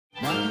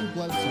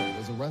Bledsoe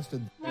was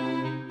arrested.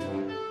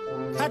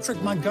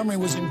 Patrick Montgomery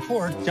was in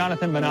court.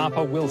 Jonathan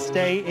Manapa will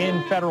stay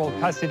in federal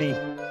custody.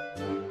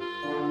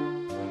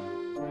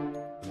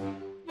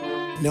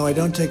 No, I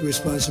don't take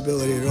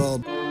responsibility at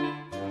all.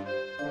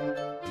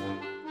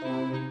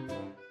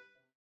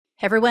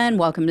 Hey everyone,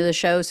 welcome to the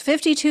show's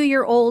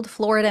 52-year-old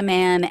Florida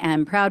man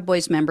and Proud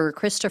Boys member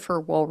Christopher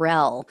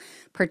Worrell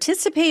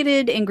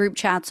participated in group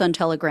chats on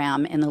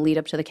Telegram in the lead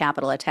up to the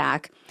Capitol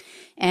attack.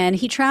 And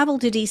he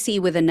traveled to D.C.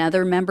 with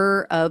another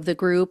member of the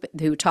group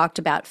who talked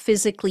about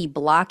physically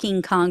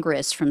blocking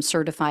Congress from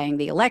certifying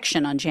the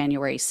election on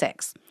January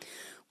 6th.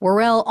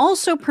 Worrell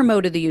also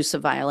promoted the use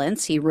of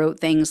violence. He wrote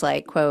things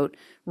like, quote,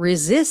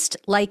 "resist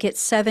like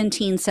it's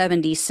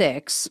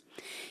 1776.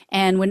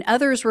 And when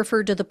others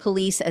referred to the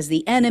police as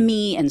the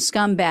enemy and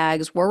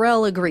scumbags,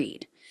 Worrell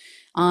agreed.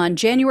 On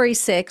January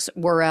 6th,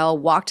 Worrell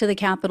walked to the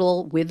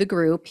Capitol with the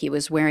group. He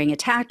was wearing a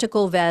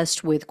tactical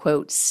vest with,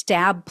 quote,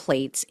 stab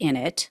plates in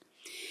it.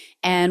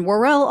 And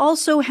Worrell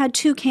also had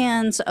 2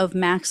 cans of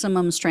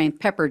maximum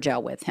strength pepper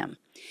gel with him.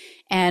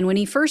 And when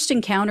he first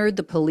encountered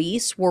the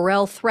police,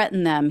 Worrell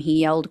threatened them. He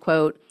yelled,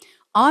 quote,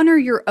 "honor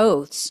your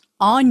oaths,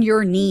 on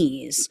your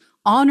knees,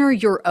 honor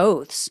your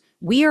oaths.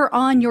 We are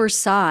on your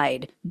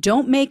side.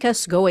 Don't make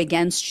us go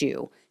against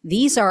you.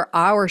 These are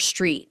our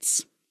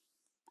streets."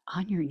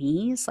 On your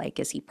knees? Like,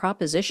 is he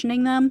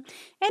propositioning them?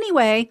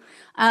 Anyway,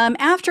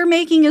 after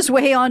making his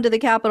way onto the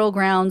Capitol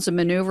grounds and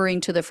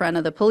maneuvering to the front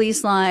of the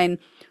police line,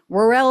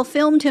 Worrell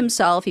filmed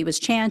himself. He was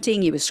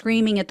chanting. He was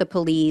screaming at the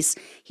police.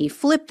 He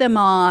flipped them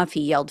off.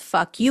 He yelled,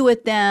 "fuck you"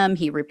 at them.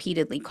 He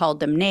repeatedly called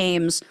them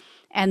names.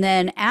 And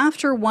then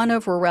after one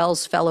of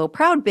Worrell's fellow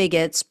Proud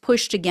bigots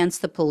pushed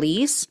against the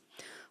police,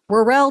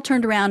 Worrell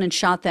turned around and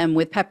shot them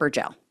with pepper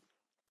gel.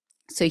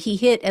 So he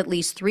hit at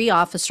least 3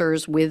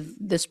 officers with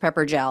this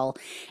pepper gel,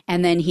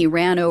 and then he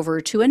ran over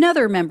to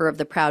another member of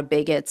the Proud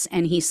bigots,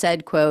 and he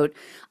said, quote,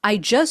 "I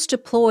just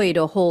deployed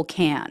a whole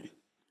can."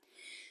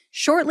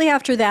 Shortly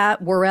after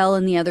that, Worrell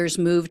and the others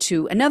moved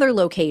to another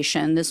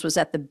location. This was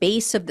at the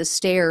base of the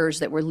stairs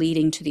that were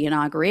leading to the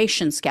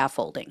inauguration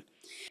scaffolding.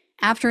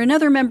 After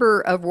another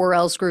member of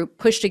Worrell's group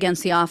pushed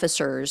against the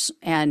officers,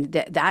 and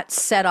that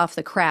set off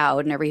the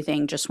crowd and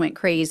everything just went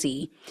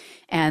crazy,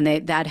 and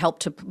that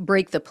helped to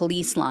break the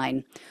police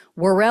line,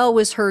 Worrell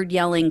was heard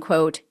yelling,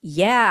 quote,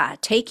 "yeah,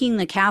 taking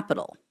the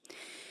Capitol."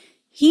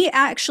 He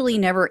actually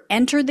never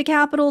entered the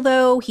Capitol,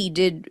 though. He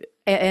did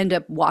end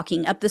up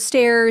walking up the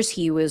stairs.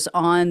 He was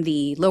on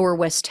the Lower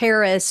West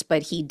Terrace,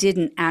 but he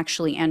didn't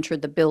actually enter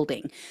the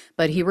building.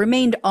 But he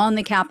remained on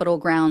the Capitol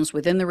grounds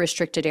within the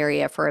restricted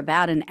area for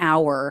about an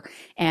hour,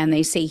 and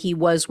they say he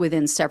was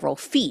within several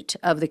feet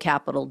of the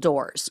Capitol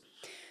doors.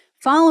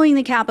 Following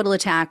the Capitol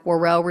attack,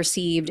 Worrell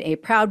received a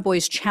Proud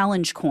Boys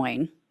challenge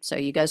coin. So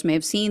you guys may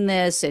have seen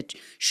this. It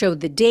showed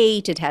the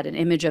date. It had an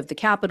image of the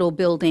Capitol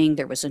building.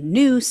 There was a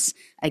noose,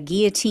 a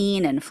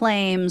guillotine, and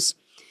flames.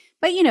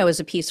 But, you know, it was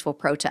a peaceful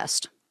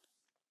protest.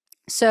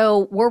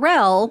 So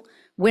Worrell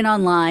went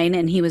online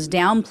and he was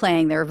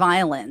downplaying their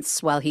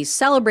violence while he's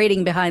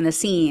celebrating behind the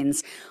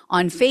scenes.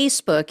 On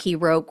Facebook, he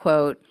wrote,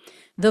 quote,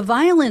 "the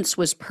violence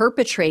was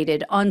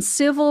perpetrated on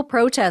civil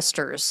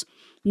protesters.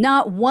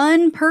 Not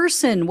one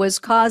person was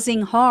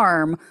causing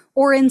harm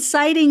or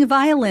inciting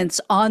violence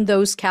on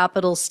those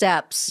Capitol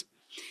steps.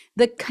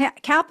 The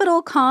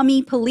Capitol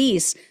Commie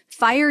Police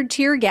fired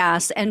tear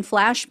gas and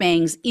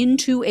flashbangs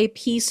into a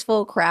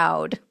peaceful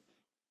crowd."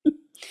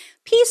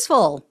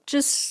 Peaceful,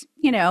 just,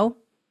 you know,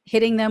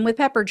 hitting them with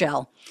pepper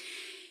gel.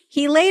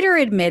 He later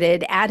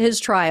admitted at his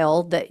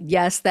trial that,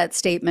 yes, that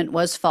statement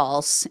was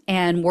false,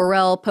 and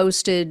Worrell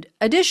posted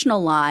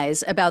additional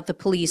lies about the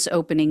police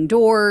opening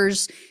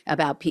doors,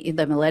 about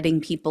them letting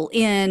people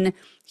in.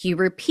 He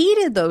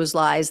repeated those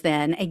lies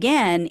then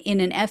again in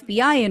an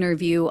FBI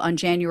interview on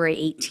January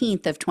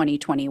 18th of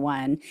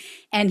 2021,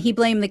 and he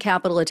blamed the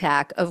Capitol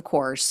attack, of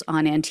course,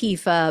 on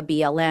Antifa,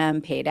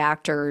 BLM, paid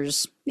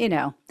actors, you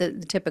know, the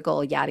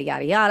typical yada,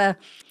 yada, yada.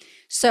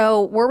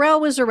 So Worrell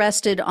was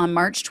arrested on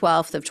March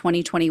 12th of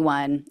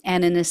 2021,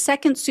 and in a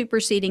second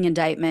superseding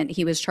indictment,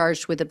 he was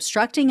charged with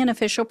obstructing an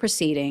official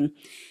proceeding,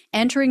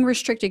 entering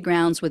restricted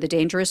grounds with a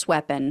dangerous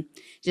weapon,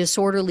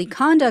 disorderly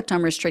conduct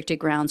on restricted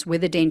grounds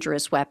with a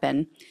dangerous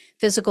weapon,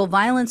 physical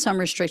violence on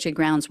restricted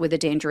grounds with a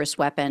dangerous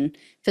weapon,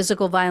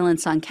 physical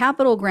violence on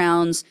Capitol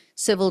grounds,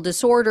 civil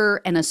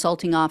disorder, and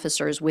assaulting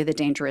officers with a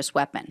dangerous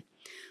weapon.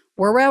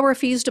 Worrell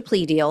refused a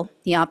plea deal.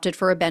 He opted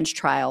for a bench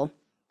trial.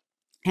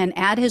 And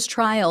at his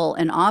trial,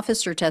 an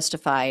officer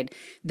testified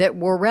that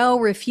Worrell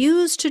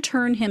refused to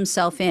turn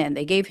himself in.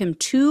 They gave him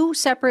 2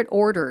 separate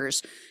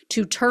orders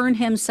to turn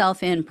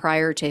himself in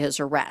prior to his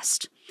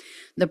arrest.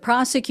 The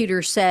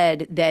prosecutor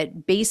said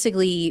that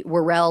basically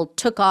Worrell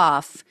took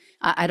off.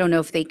 I don't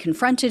know if they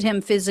confronted him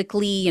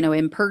physically,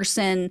 in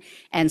person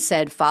and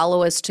said,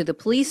 "follow us to the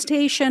police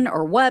station"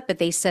 or what, but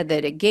they said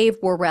that it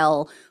gave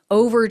Worrell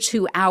over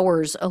 2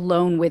 hours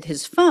alone with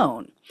his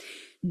phone.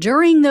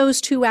 During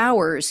those 2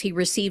 hours, he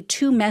received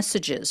 2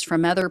 messages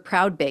from other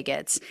Proud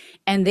bigots,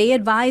 and they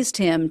advised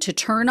him to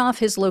turn off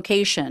his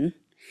location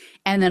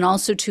and then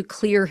also to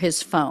clear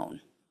his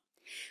phone.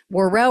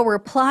 Worrell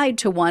replied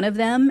to one of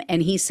them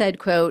and he said,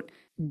 quote,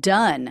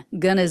 "Done,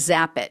 gonna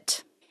zap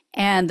it."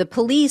 And the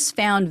police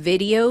found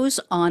videos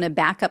on a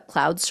backup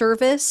cloud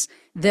service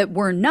that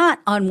were not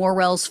on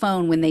Worrell's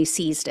phone when they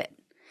seized it.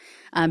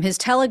 His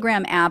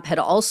Telegram app had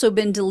also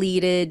been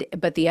deleted,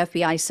 but the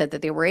FBI said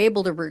that they were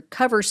able to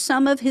recover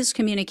some of his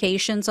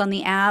communications on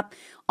the app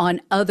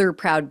on other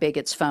Proud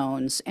Bigots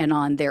phones and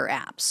on their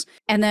apps.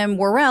 And then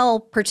Worrell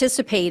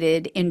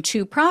participated in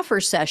 2 proffer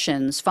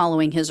sessions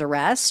following his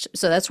arrest.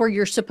 So that's where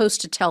you're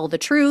supposed to tell the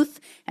truth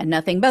and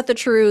nothing but the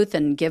truth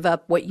and give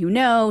up what you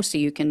know so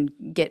you can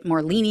get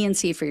more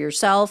leniency for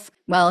yourself.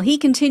 Well, he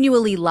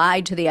continually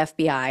lied to the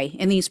FBI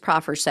in these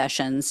proffer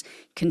sessions,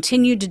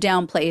 continued to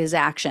downplay his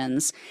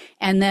actions.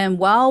 And then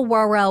while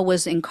Worrell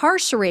was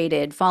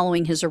incarcerated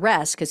following his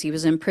arrest, because he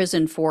was in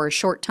prison for a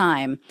short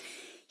time,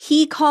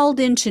 he called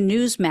into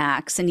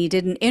Newsmax and he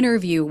did an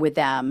interview with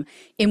them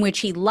in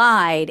which he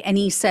lied, and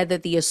he said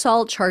that the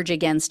assault charge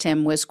against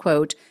him was,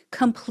 quote,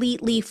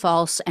 "completely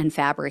false and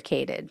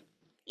fabricated,"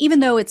 even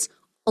though it's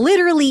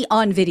literally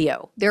on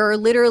video. There are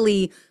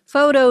literally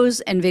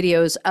photos and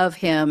videos of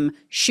him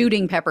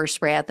shooting pepper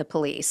spray at the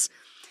police.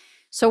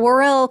 So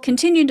Worrell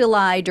continued to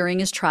lie during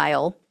his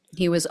trial.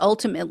 He was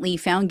ultimately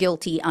found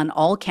guilty on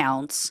all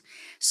counts.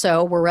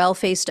 So Worrell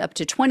faced up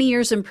to 20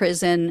 years in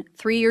prison,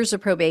 3 years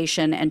of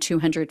probation, and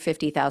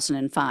 $250,000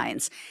 in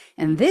fines.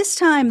 And this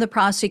time, the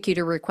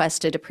prosecutor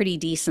requested a pretty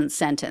decent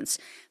sentence.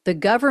 The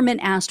government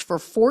asked for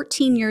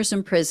 14 years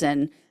in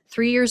prison,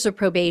 3 years of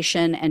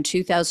probation, and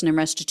 $2,000 in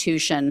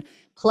restitution.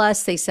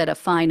 Plus, they set a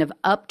fine of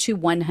up to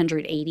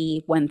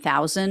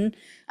 $181,000.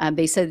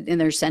 They said in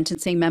their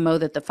sentencing memo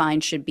that the fine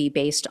should be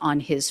based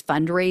on his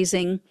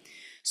fundraising.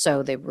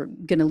 So they were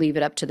going to leave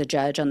it up to the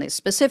judge on the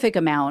specific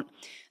amount.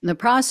 And the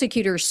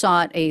prosecutor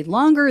sought a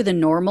longer than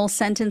normal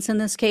sentence in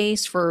this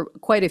case for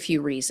quite a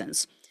few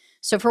reasons.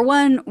 So for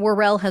one,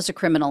 Worrell has a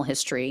criminal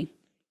history.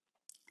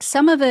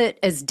 Some of it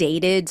is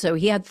dated. So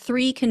he had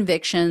 3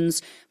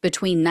 convictions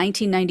between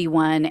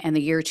 1991 and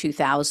the year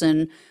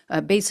 2000,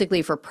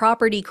 basically for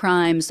property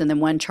crimes, and then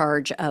 1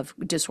 charge of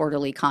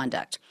disorderly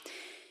conduct.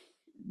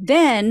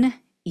 Then,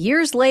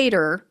 years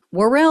later,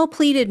 Worrell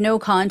pleaded no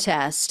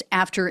contest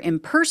after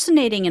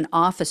impersonating an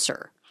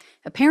officer.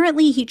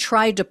 Apparently, he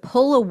tried to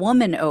pull a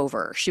woman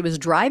over. She was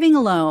driving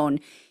alone.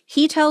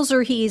 He tells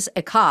her he's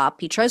a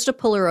cop. He tries to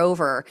pull her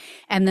over.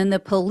 And then the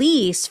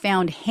police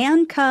found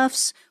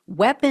handcuffs,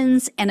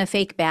 weapons, and a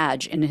fake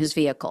badge in his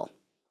vehicle.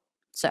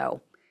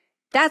 So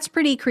that's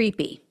pretty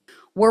creepy.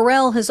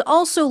 Worrell has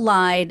also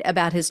lied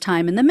about his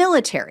time in the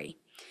military.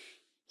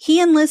 He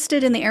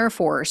enlisted in the Air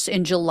Force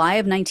in July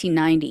of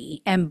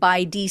 1990, and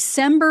by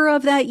December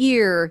of that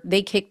year,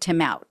 they kicked him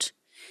out.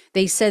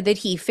 They said that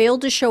he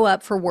failed to show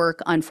up for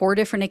work on 4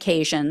 different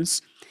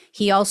occasions.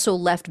 He also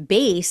left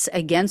base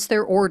against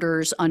their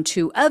orders on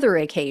 2 other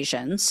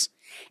occasions.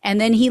 And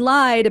then he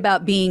lied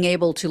about being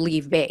able to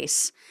leave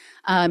base.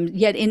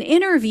 Yet in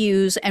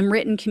interviews and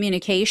written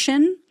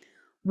communication,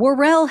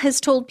 Worrell has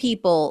told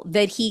people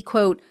that he,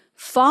 quote,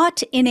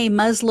 fought in a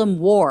Muslim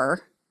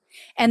war.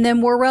 And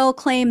then Worrell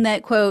claimed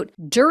that, quote,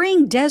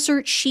 during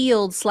Desert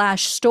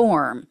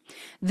Shield/Storm,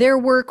 there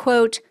were,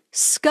 quote,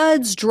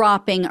 scuds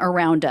dropping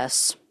around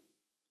us.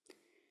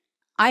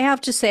 I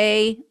have to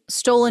say,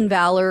 stolen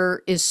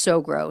valor is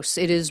so gross.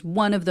 It is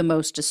one of the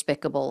most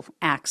despicable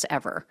acts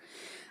ever.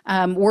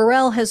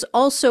 Worrell has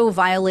also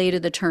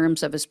violated the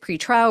terms of his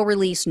pretrial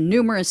release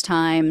numerous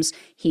times.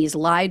 He's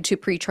lied to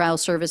pretrial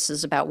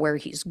services about where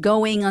he's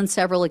going on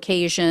several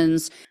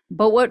occasions.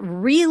 But what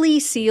really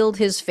sealed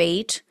his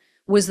fate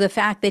was the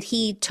fact that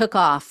he took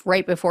off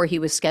right before he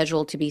was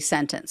scheduled to be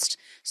sentenced.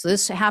 So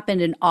this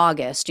happened in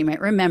August. You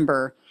might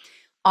remember,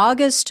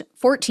 August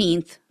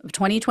 14th of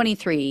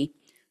 2023,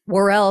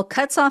 Worrell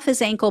cuts off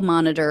his ankle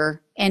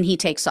monitor and he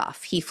takes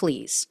off. He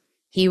flees.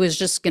 He was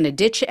just going to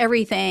ditch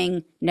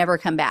everything, never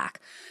come back.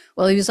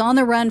 Well, he was on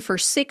the run for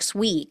 6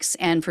 weeks,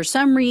 and for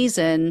some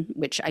reason,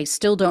 which I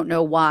still don't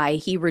know why,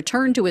 he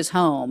returned to his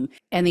home,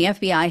 and the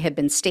FBI had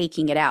been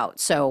staking it out.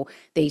 So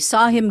they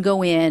saw him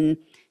go in,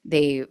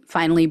 they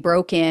finally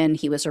broke in,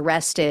 he was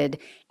arrested,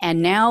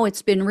 and now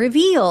it's been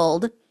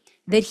revealed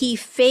that he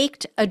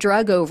faked a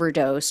drug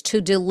overdose to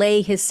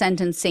delay his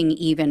sentencing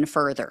even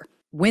further.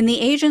 When the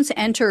agents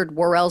entered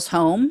Worrell's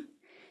home,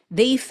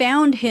 they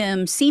found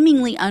him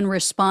seemingly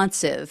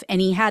unresponsive,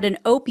 and he had an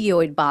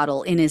opioid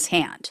bottle in his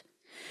hand.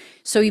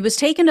 So he was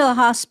taken to the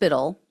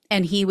hospital,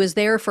 and he was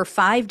there for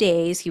 5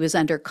 days. He was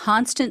under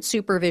constant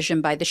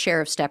supervision by the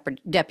sheriff's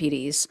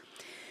deputies.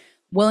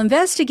 Well,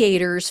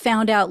 investigators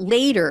found out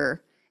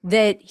later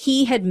that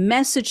he had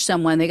messaged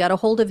someone. They got a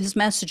hold of his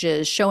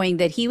messages showing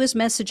that he was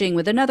messaging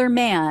with another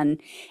man,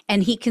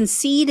 and he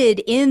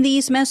conceded in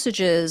these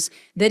messages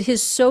that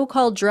his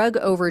so-called drug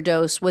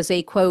overdose was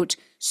a, quote,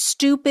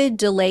 stupid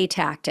delay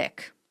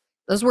tactic.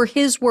 Those were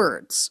his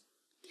words.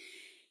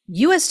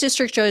 U.S.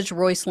 District Judge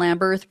Royce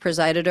Lamberth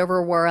presided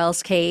over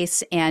Worrell's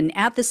case, and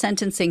at the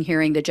sentencing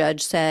hearing, the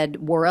judge said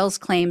Worrell's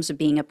claims of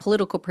being a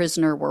political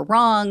prisoner were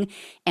wrong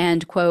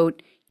and,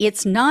 quote,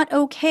 It's not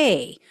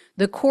okay.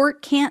 The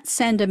court can't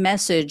send a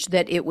message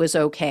that it was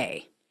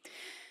okay.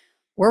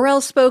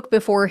 Worrell spoke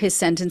before his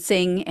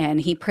sentencing,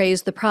 and he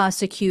praised the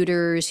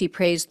prosecutors. He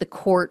praised the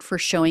court for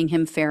showing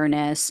him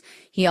fairness.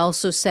 He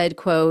also said,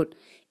 quote,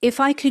 "If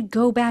I could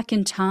go back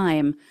in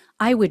time,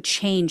 I would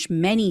change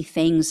many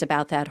things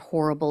about that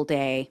horrible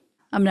day."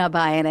 I'm not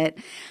buying it.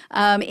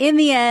 In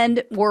the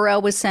end,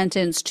 Worrell was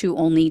sentenced to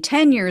only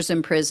 10 years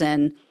in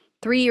prison,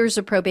 3 years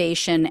of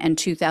probation, and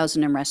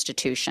 $2,000 in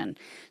restitution.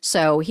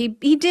 So he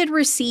did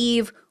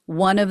receive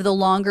one of the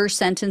longer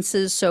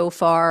sentences so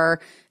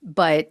far,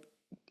 but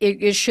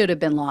it should have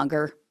been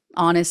longer,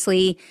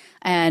 honestly.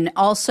 And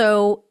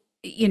also,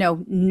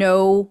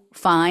 no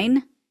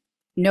fine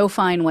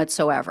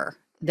whatsoever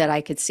that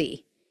I could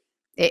see.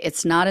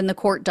 It's not in the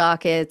court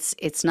dockets.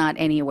 It's not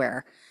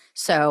anywhere.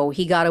 So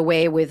he got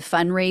away with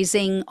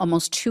fundraising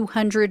almost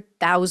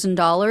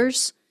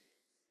 $200,000.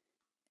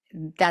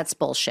 That's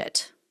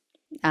bullshit.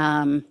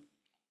 And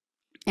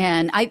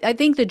I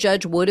think the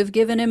judge would have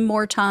given him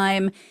more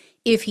time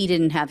if he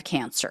didn't have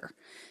cancer.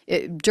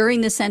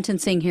 During the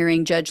sentencing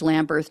hearing, Judge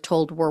Lamberth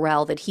told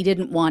Worrell that he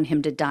didn't want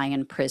him to die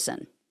in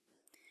prison.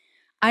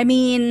 I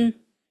mean,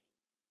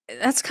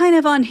 that's kind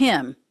of on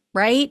him,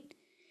 right?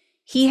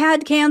 He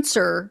had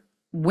cancer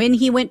when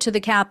he went to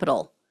the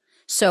Capitol.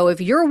 So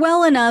if you're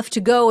well enough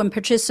to go and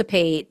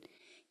participate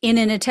in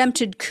an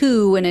attempted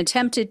coup, an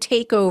attempted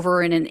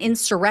takeover, and an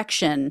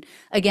insurrection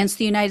against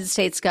the United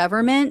States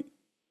government,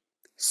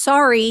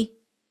 sorry,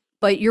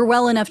 but you're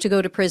well enough to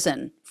go to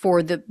prison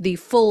for the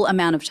full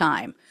amount of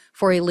time,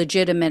 for a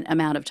legitimate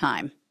amount of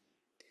time.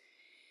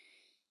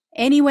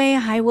 Anyway,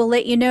 I will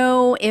let you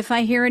know if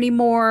I hear any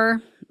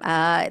more.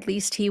 At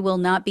least he will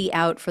not be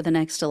out for the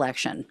next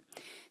election.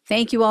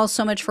 Thank you all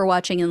so much for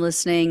watching and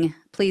listening.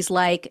 Please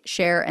like,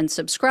 share, and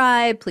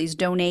subscribe. Please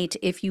donate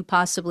if you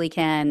possibly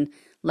can.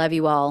 Love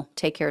you all.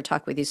 Take care.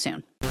 Talk with you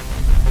soon.